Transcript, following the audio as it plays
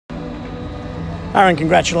Aaron,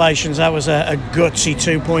 congratulations. That was a gutsy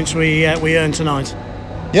 2 points we earned tonight.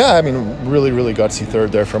 Yeah, I mean, really, really gutsy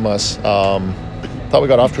third there from us. Thought we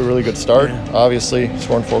got off to a really good start. Yeah. Obviously,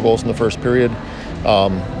 scoring 4 goals in the first period.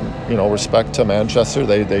 Respect to Manchester.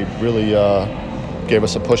 They really gave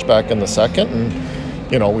us a pushback in the second,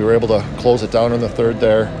 and we were able to close it down in the third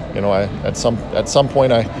there. At some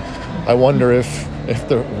point I wonder if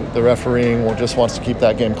the refereeing just wants to keep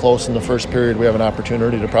that game close in the first period. We have an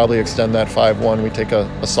opportunity to probably extend that 5-1. We take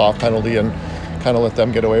a soft penalty and kind of let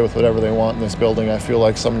them get away with whatever they want in this building, I feel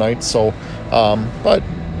like, some nights. So, but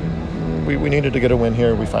we needed to get a win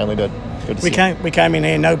here. We finally did. Good to see. We came in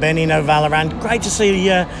here, no Benny, no Valorant. Great to see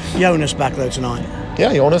Jonas back though tonight.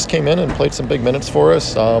 Yeah, Jonas came in and played some big minutes for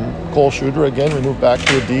us. Cole Schudra again, we moved back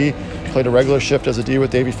to a D. Played a regular shift as a D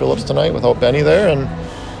with Davy Phillips tonight without Benny there, and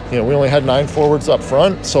we only had 9 forwards up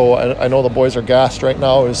front, so I know the boys are gassed right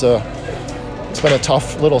now. It's been a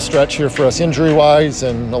tough little stretch here for us injury-wise,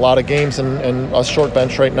 and a lot of games and a short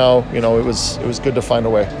bench right now. It was good to find a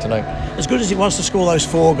way tonight. As good as it was to score those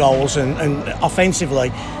 4 goals and offensively,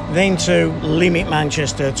 then to limit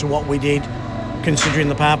Manchester to what we did, considering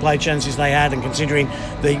the power play chances they had and considering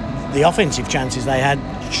the offensive chances they had,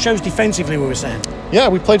 shows defensively we were saying. Yeah,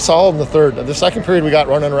 we played solid in the third. The second period we got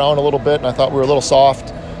running around a little bit, and I thought we were a little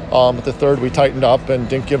soft. But the third we tightened up and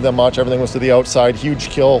didn't give them much. Everything was to the outside. Huge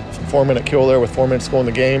kill, 4-minute kill there with 4 minutes to go in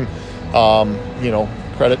the game.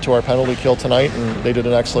 Credit to our penalty kill tonight, and they did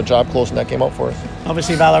an excellent job closing that game out for us.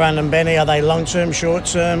 Obviously, Valorant and Benny, are they long-term,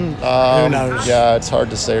 short-term? Who knows? Yeah, it's hard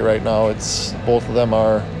to say right now. It's both of them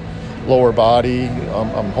are lower body.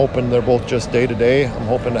 I'm hoping they're both just day-to-day. I'm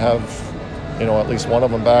hoping to have at least one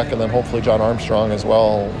of them back, and then hopefully John Armstrong as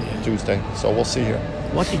well Tuesday. So we'll see here.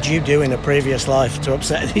 What did you do in a previous life to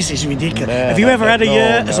upset? This is ridiculous. Man, have you ever had a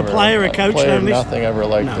year as a never. player, a coach? Nothing ever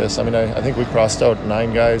like this. I mean, I think we crossed out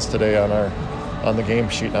 9 guys today on the game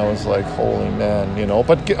sheet, and I was like, holy man,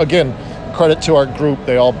 But again, credit to our group.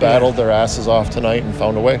 They all battled their asses off tonight and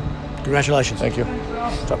found a way. Congratulations. Thank you.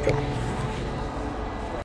 Top job.